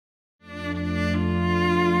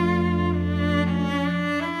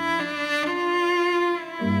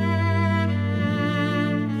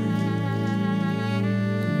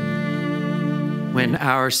when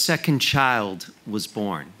our second child was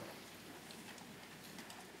born,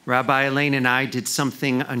 Rabbi Elaine and I did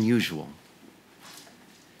something unusual.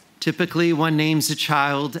 Typically, one names a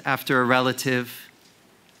child after a relative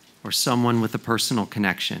or someone with a personal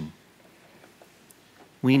connection.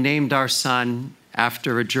 We named our son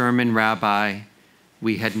after a German rabbi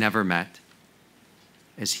we had never met,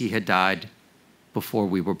 as he had died before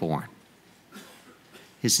we were born.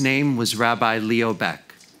 His name was Rabbi Leo Baeck.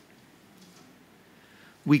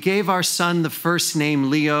 We gave our son the first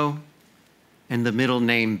name Leo and the middle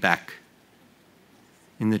name Baeck,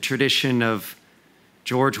 in the tradition of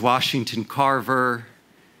George Washington Carver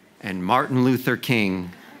and Martin Luther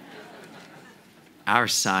King. Our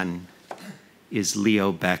son is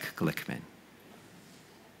Leo Baeck Glickman.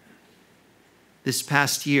 This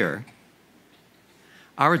past year,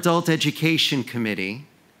 our adult education committee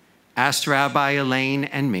asked Rabbi Elaine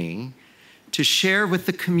and me to share with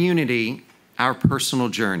the community our personal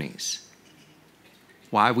journeys,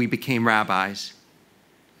 why we became rabbis,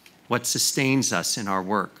 what sustains us in our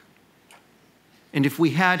work, and if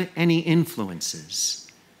we had any influences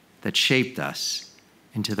that shaped us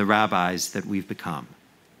into the rabbis that we've become.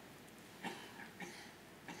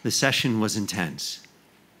 The session was intense.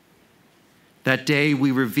 That day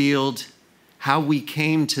we revealed how we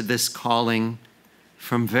came to this calling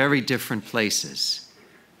from very different places,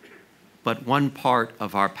 but one part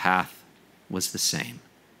of our path was the same.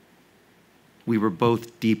 We were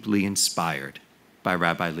both deeply inspired by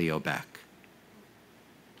Rabbi Leo Baeck.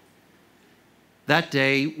 That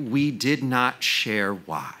day, we did not share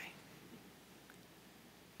why.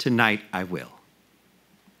 Tonight, I will.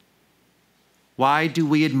 Why do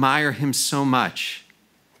we admire him so much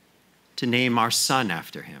to name our son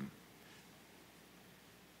after him?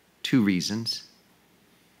 2 reasons.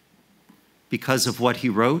 Because of what he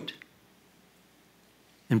wrote,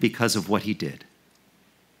 and because of what he did.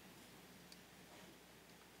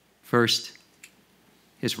 First,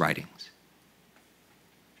 his writings.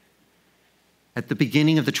 At the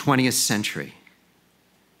beginning of the 20th century,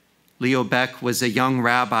 Leo Baeck was a young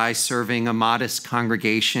rabbi serving a modest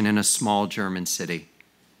congregation in a small German city.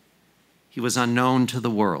 He was unknown to the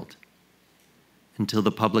world until the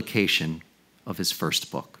publication of his first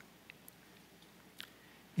book.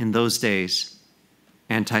 In those days,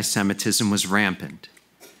 anti-Semitism was rampant,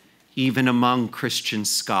 even among Christian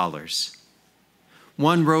scholars.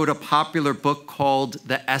 One wrote a popular book called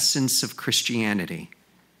The Essence of Christianity.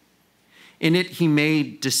 In it, he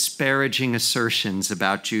made disparaging assertions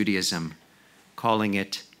about Judaism, calling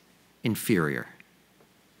it inferior.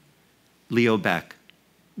 Leo Baeck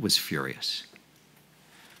was furious.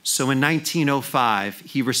 So in 1905,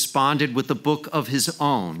 he responded with a book of his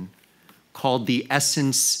own called The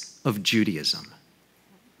Essence of Judaism.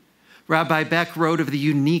 Rabbi Baeck wrote of the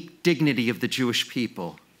unique dignity of the Jewish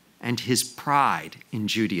people and his pride in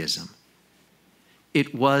Judaism.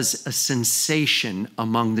 It was a sensation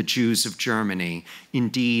among the Jews of Germany,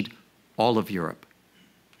 indeed, all of Europe.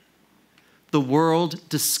 The world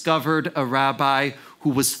discovered a rabbi who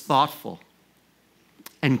was thoughtful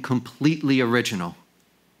and completely original,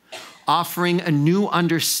 offering a new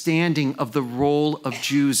understanding of the role of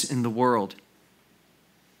Jews in the world.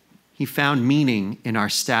 He found meaning in our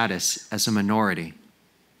status as a minority.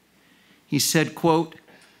 He said, quote,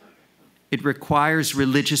 "It requires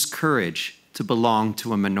religious courage to belong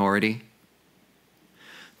to a minority.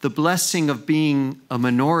 The blessing of being a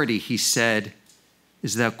minority," he said,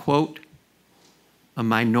 "is that, quote, a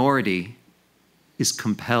minority is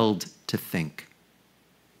compelled to think."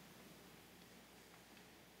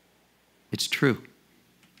 It's true.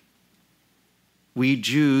 We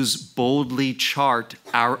Jews boldly chart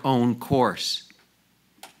our own course.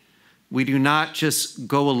 We do not just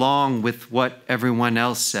go along with what everyone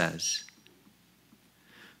else says.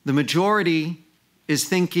 The majority is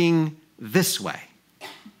thinking this way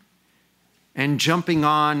and jumping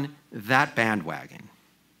on that bandwagon.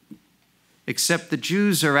 Except the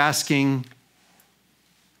Jews are asking,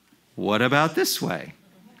 what about this way?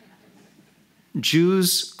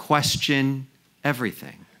 Jews question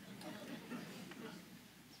everything.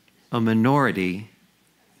 A minority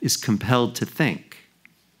is compelled to think,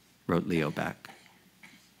 wrote Leo Baeck.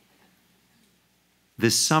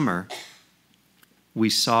 This summer, we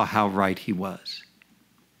saw how right he was.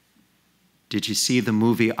 Did you see the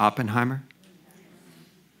movie Oppenheimer?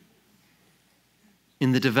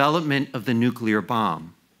 In the development of the nuclear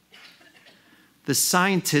bomb, the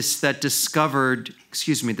scientists that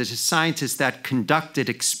conducted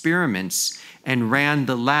experiments and ran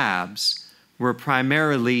the labs were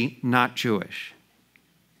primarily not Jewish.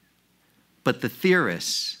 But the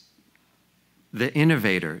theorists, the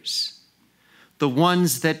innovators, the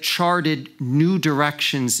ones that charted new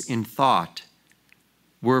directions in thought,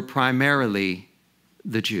 were primarily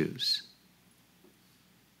the Jews.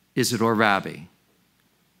 Isidore Rabi,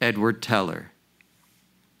 Edward Teller,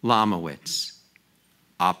 Lomowitz,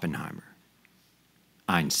 Oppenheimer,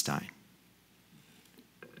 Einstein.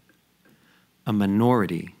 A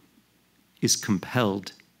minority is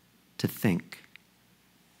compelled to think.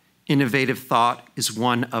 Innovative thought is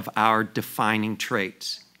one of our defining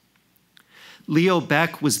traits. Leo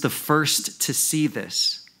Baeck was the first to see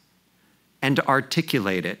this and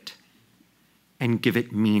articulate it and give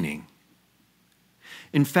it meaning.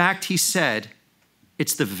 In fact, he said,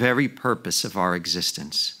 it's the very purpose of our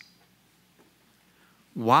existence.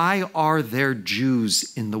 Why are there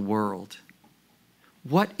Jews in the world?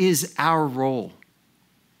 What is our role?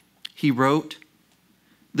 He wrote,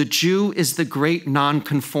 the Jew is the great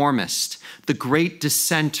nonconformist, the great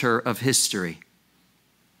dissenter of history.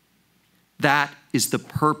 That is the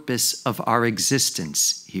purpose of our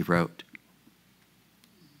existence, he wrote.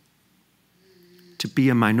 To be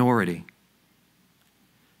a minority,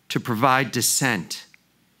 to provide dissent,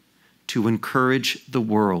 to encourage the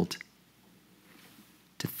world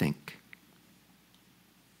to think.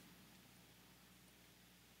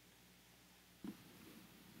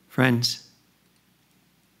 Friends,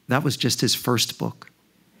 that was just his first book.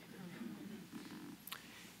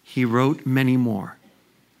 He wrote many more.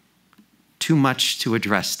 Too much to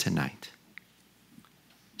address tonight.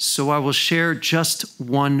 So I will share just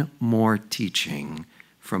one more teaching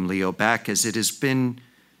from Leo Baeck, as it has been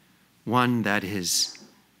one that is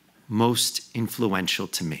most influential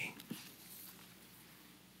to me.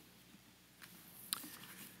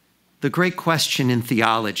 The great question in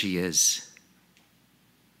theology is,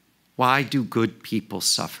 why do good people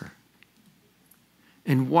suffer?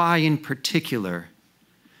 And why, in particular,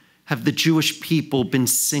 have the Jewish people been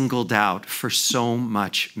singled out for so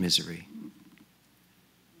much misery?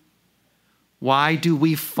 Why do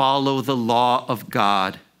we follow the law of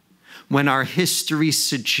God when our history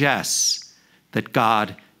suggests that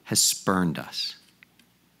God has spurned us?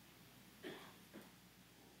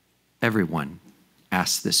 Everyone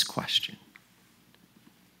asks this question.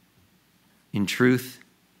 In truth,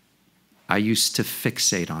 I used to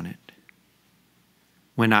fixate on it.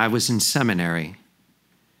 When I was in seminary,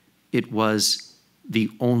 it was the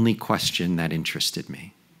only question that interested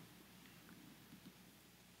me.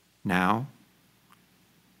 Now,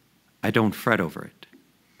 I don't fret over it.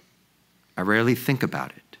 I rarely think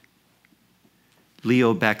about it.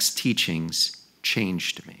 Leo Baeck's teachings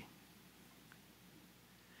changed me.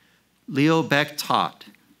 Leo Baeck taught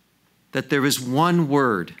that there is one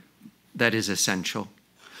word that is essential,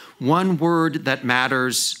 one word that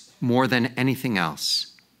matters more than anything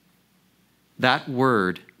else. That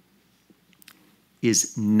word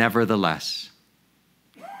is nevertheless.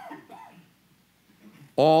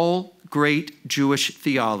 All great Jewish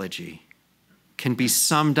theology can be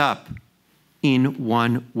summed up in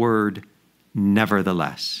one word,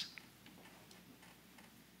 nevertheless.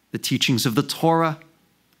 The teachings of the Torah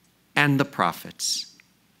and the prophets,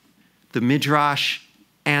 the Midrash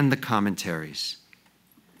and the commentaries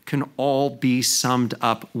can all be summed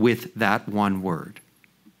up with that one word.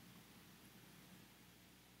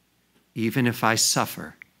 Even if I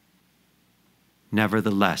suffer,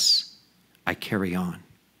 nevertheless, I carry on.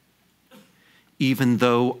 Even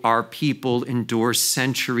though our people endure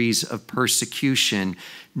centuries of persecution,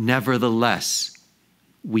 nevertheless,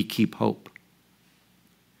 we keep hope.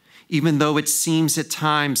 Even though it seems at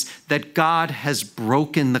times that God has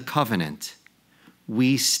broken the covenant,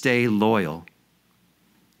 we stay loyal,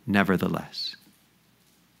 nevertheless.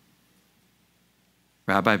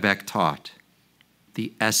 Rabbi Baeck taught,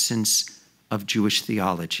 the essence of Jewish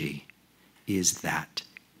theology is that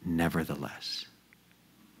nevertheless.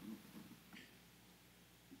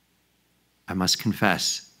 I must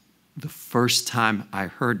confess, the first time I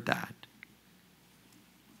heard that,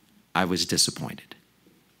 I was disappointed.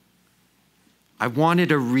 I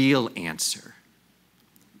wanted a real answer.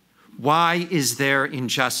 Why is there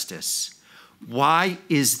injustice? Why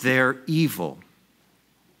is there evil?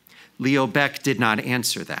 Leo Baeck did not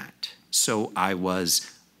answer that, so I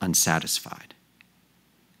was unsatisfied.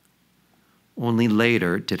 Only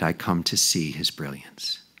later did I come to see his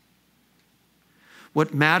brilliance.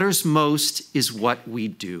 What matters most is what we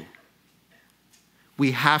do.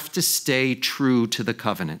 We have to stay true to the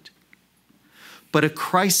covenant. But a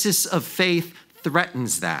crisis of faith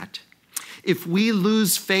threatens that. If we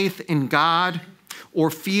lose faith in God or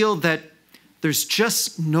feel that there's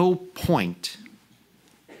just no point,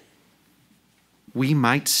 we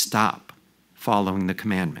might stop following the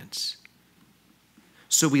commandments.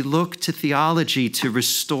 So we look to theology to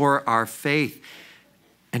restore our faith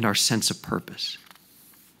and our sense of purpose.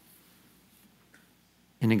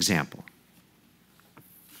 An example.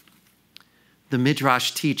 The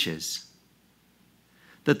Midrash teaches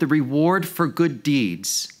that the reward for good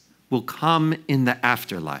deeds will come in the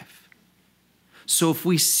afterlife. So if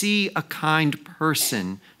we see a kind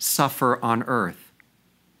person suffer on earth,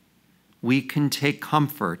 we can take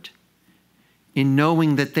comfort in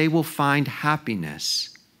knowing that they will find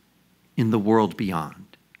happiness in the world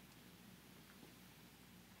beyond.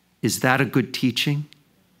 Is that a good teaching?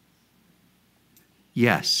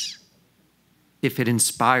 Yes, if it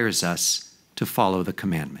inspires us to follow the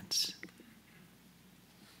commandments.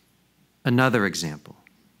 Another example.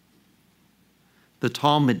 The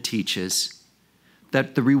Talmud teaches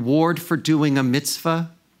that the reward for doing a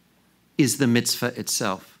mitzvah is the mitzvah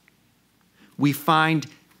itself. We find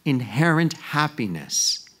inherent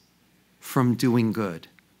happiness from doing good.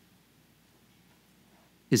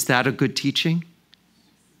 Is that a good teaching?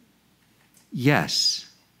 Yes,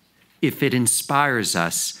 if it inspires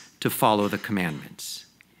us to follow the commandments.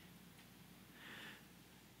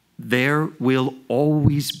 There will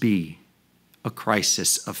always be a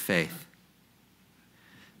crisis of faith.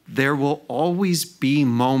 There will always be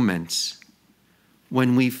moments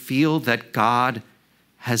when we feel that God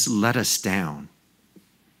has let us down.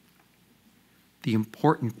 The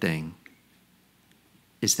important thing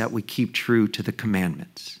is that we keep true to the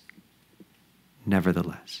commandments,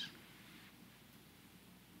 nevertheless.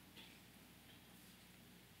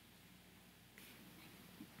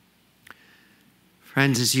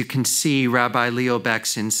 Friends, as you can see, Rabbi Leo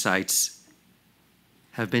Baeck's insights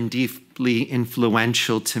have been deeply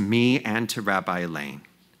influential to me and to Rabbi Elaine.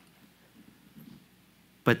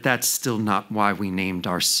 But that's still not why we named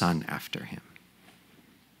our son after him.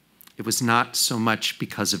 It was not so much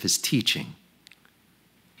because of his teaching,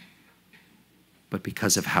 but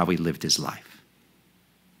because of how he lived his life.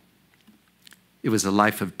 It was a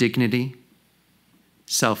life of dignity,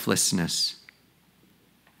 selflessness,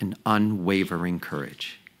 and unwavering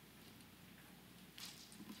courage.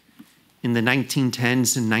 In the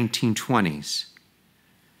 1910s and 1920s,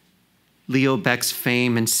 Leo Baeck's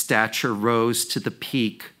fame and stature rose to the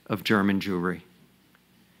peak of German Jewry.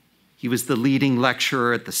 He was the leading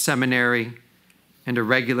lecturer at the seminary and a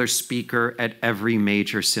regular speaker at every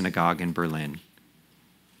major synagogue in Berlin.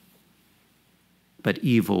 But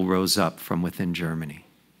evil rose up from within Germany.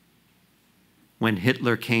 When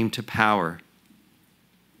Hitler came to power,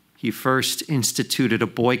 he first instituted a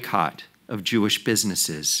boycott of Jewish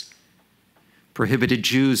businesses, prohibited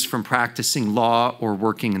Jews from practicing law or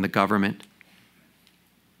working in the government.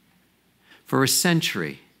 For a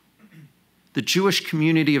century, the Jewish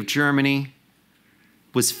community of Germany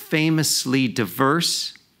was famously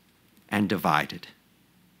diverse and divided.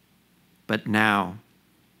 But now,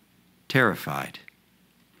 terrified,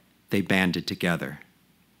 they banded together.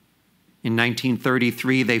 In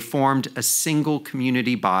 1933, they formed a single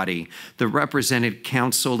community body, the Representative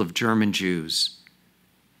Council of German Jews,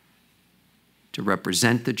 to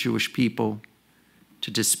represent the Jewish people,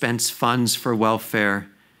 to dispense funds for welfare,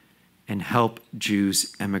 and help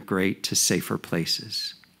Jews emigrate to safer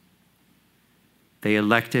places. They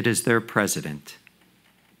elected as their president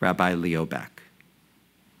Rabbi Leo Baeck.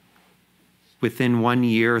 Within 1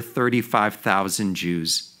 year, 35,000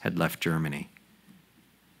 Jews had left Germany.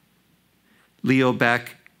 Leo Baeck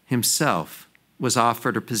himself was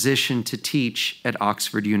offered a position to teach at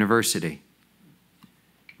Oxford University.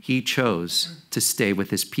 He chose to stay with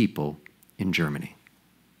his people in Germany.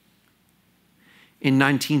 In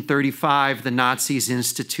 1935, the Nazis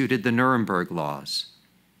instituted the Nuremberg Laws.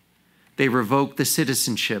 They revoked the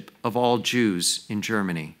citizenship of all Jews in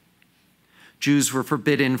Germany. Jews were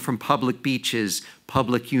forbidden from public beaches,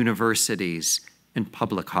 public universities, and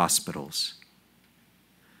public hospitals.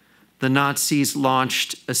 The Nazis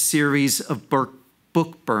launched a series of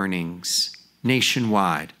book burnings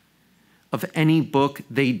nationwide of any book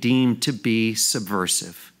they deemed to be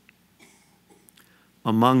subversive.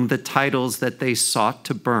 Among the titles that they sought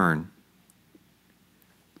to burn,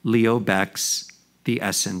 Leo Baeck's The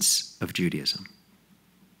Essence of Judaism.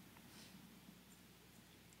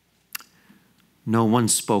 No one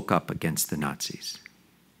spoke up against the Nazis.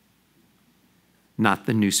 Not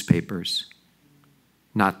the newspapers,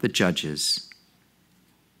 not the judges,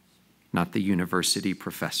 not the university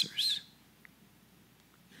professors.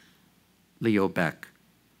 Leo Baeck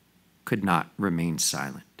could not remain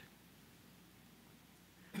silent.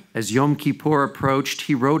 As Yom Kippur approached,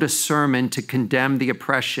 he wrote a sermon to condemn the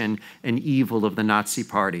oppression and evil of the Nazi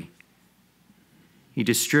Party. He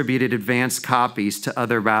distributed advance copies to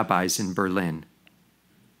other rabbis in Berlin.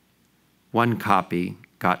 One copy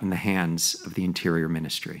got in the hands of the Interior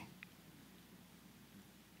Ministry.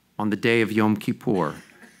 On the day of Yom Kippur,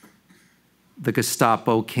 the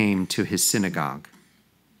Gestapo came to his synagogue.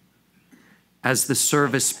 As the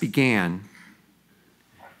service began,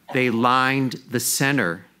 they lined the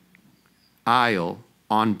center aisle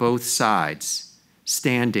on both sides,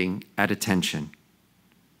 standing at attention.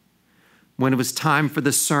 When it was time for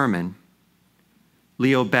the sermon,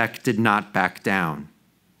 Leo Baeck did not back down.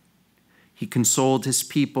 He consoled his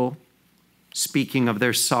people, speaking of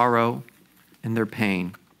their sorrow and their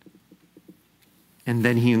pain, and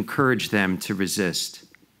then he encouraged them to resist.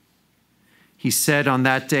 He said on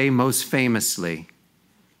that day most famously,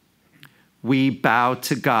 "We bow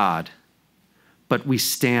to God, but we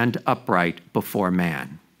stand upright before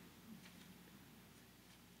man."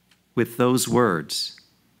 With those words,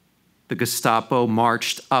 the Gestapo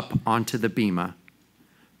marched up onto the bima,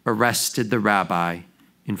 arrested the rabbi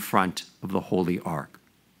in front of the Holy Ark.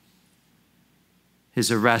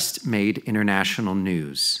 His arrest made international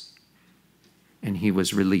news, and he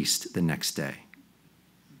was released the next day.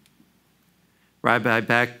 Rabbi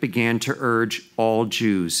Baeck began to urge all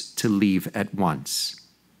Jews to leave at once,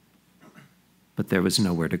 but there was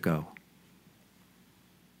nowhere to go.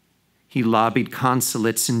 He lobbied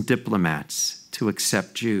consulates and diplomats to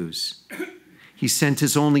accept Jews. He sent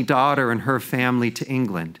his only daughter and her family to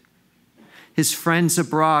England. His friends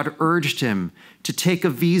abroad urged him to take a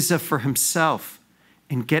visa for himself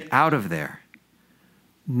and get out of there.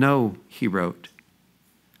 "No," he wrote,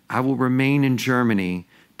 "I will remain in Germany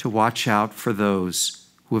to watch out for those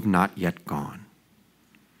who have not yet gone."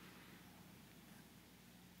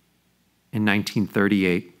 In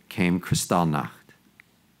 1938 came Kristallnacht.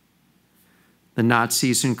 The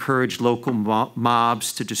Nazis encouraged local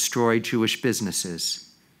mobs to destroy Jewish businesses.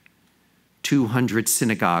 200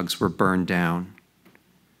 synagogues were burned down.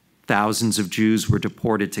 Thousands of Jews were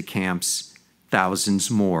deported to camps. Thousands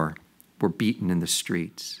more were beaten in the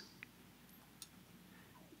streets.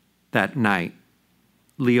 That night,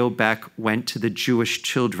 Leo Baeck went to the Jewish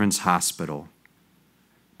Children's Hospital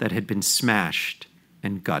that had been smashed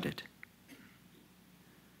and gutted.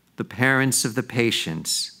 The parents of the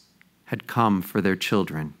patients had come for their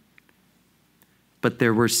children, but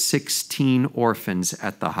there were 16 orphans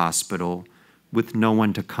at the hospital with no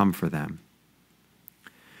one to come for them.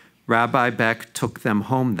 Rabbi Baeck took them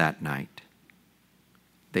home that night.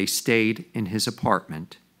 They stayed in his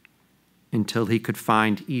apartment until he could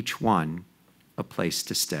find each one a place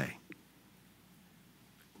to stay.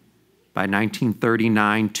 By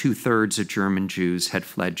 1939, 2/3 of German Jews had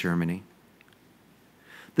fled Germany.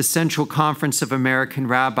 The Central Conference of American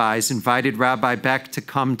Rabbis invited Rabbi Baeck to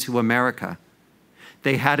come to America.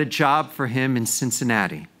 They had a job for him in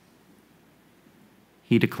Cincinnati.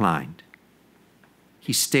 He declined.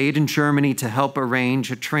 He stayed in Germany to help arrange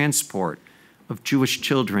a transport of Jewish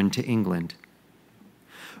children to England.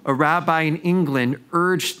 A rabbi in England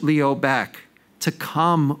urged Leo Baeck to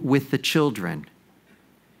come with the children.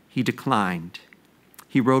 He declined.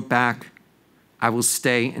 He wrote back, "I will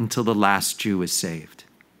stay until the last Jew is saved."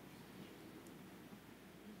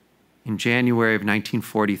 In January of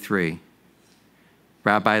 1943,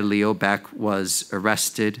 Rabbi Leo Baeck was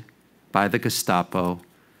arrested by the Gestapo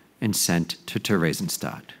and sent to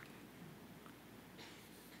Theresienstadt.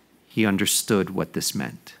 He understood what this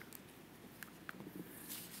meant.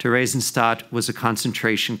 Theresienstadt was a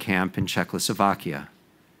concentration camp in Czechoslovakia.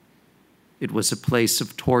 It was a place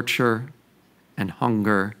of torture and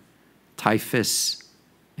hunger, typhus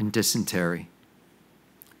and dysentery.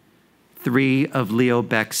 3 of Leo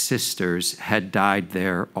Baeck's sisters had died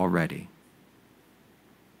there already.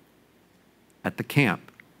 At the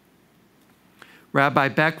camp, Rabbi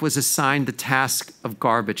Baeck was assigned the task of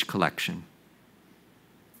garbage collection.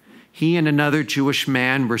 He and another Jewish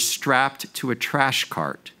man were strapped to a trash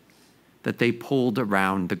cart that they pulled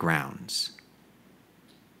around the grounds.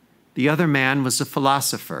 The other man was a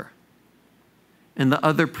philosopher, and the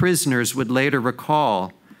other prisoners would later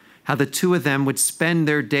recall how the two of them would spend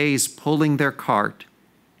their days pulling their cart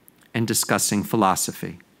and discussing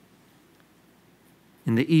philosophy.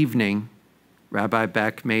 In the evening, Rabbi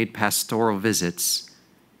Baeck made pastoral visits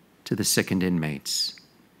to the sickened inmates.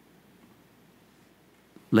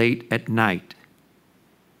 Late at night,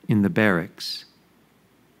 in the barracks,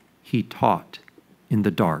 he taught in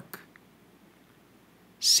the dark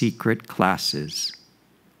secret classes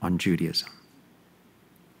on Judaism.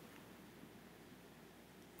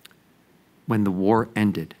 When the war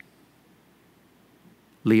ended,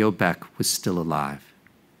 Leo Baeck was still alive.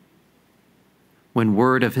 When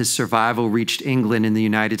word of his survival reached England and the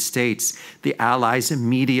United States, the Allies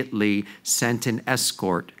immediately sent an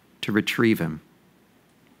escort to retrieve him.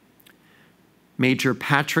 Major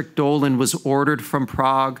Patrick Dolan was ordered from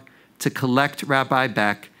Prague to collect Rabbi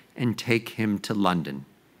Baeck and take him to London.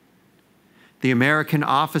 The American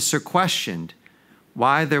officer questioned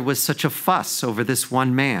why there was such a fuss over this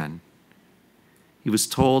one man. He was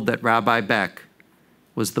told that Rabbi Baeck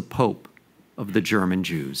was the Pope of the German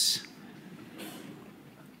Jews.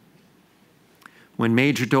 When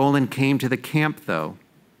Major Dolan came to the camp, though,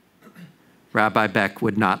 Rabbi Baeck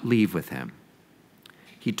would not leave with him.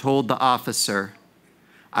 He told the officer,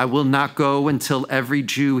 "I will not go until every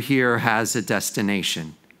Jew here has a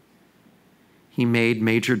destination." He made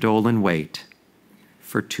Major Dolan wait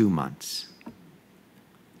for 2 months.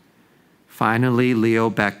 Finally,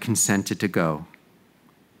 Leo Baeck consented to go.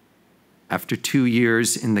 After 2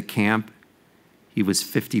 years in the camp, he was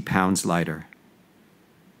 50 pounds lighter,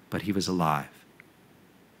 but he was alive.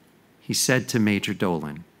 He said to Major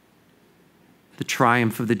Dolan, "The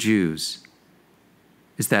triumph of the Jews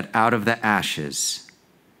is that out of the ashes,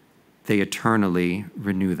 they eternally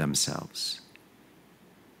renew themselves."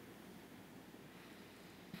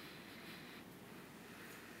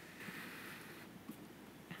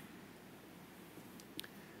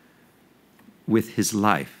 With his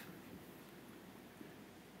life,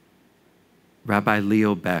 Rabbi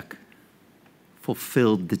Leo Baeck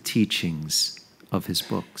fulfilled the teachings of his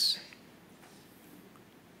books.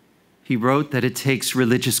 He wrote that it takes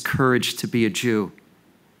religious courage to be a Jew,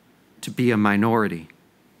 to be a minority.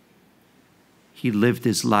 He lived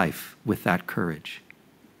his life with that courage.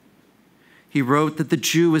 He wrote that the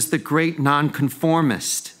Jew is the great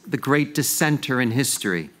nonconformist, the great dissenter in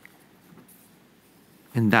history.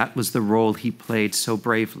 And that was the role he played so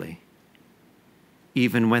bravely.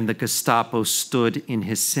 Even when the Gestapo stood in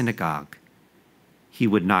his synagogue, he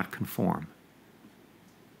would not conform.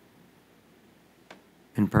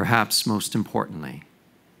 And perhaps most importantly,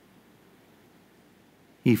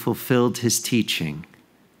 he fulfilled his teaching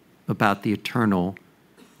about the eternal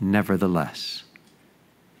nevertheless.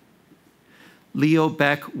 Leo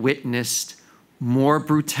Baeck witnessed more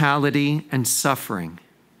brutality and suffering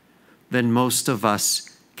than most of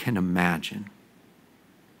us can imagine.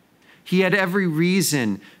 He had every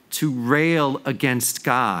reason to rail against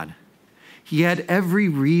God. He had every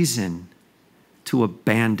reason to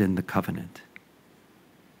abandon the covenant.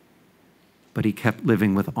 But he kept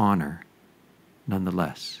living with honor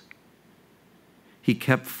nonetheless. He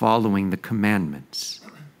kept following the commandments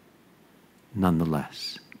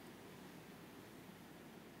nonetheless.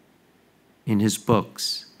 In his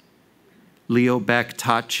books, Leo Baeck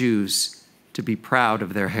taught Jews to be proud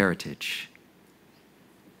of their heritage.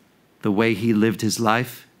 The way he lived his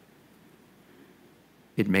life,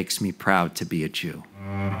 it makes me proud to be a Jew.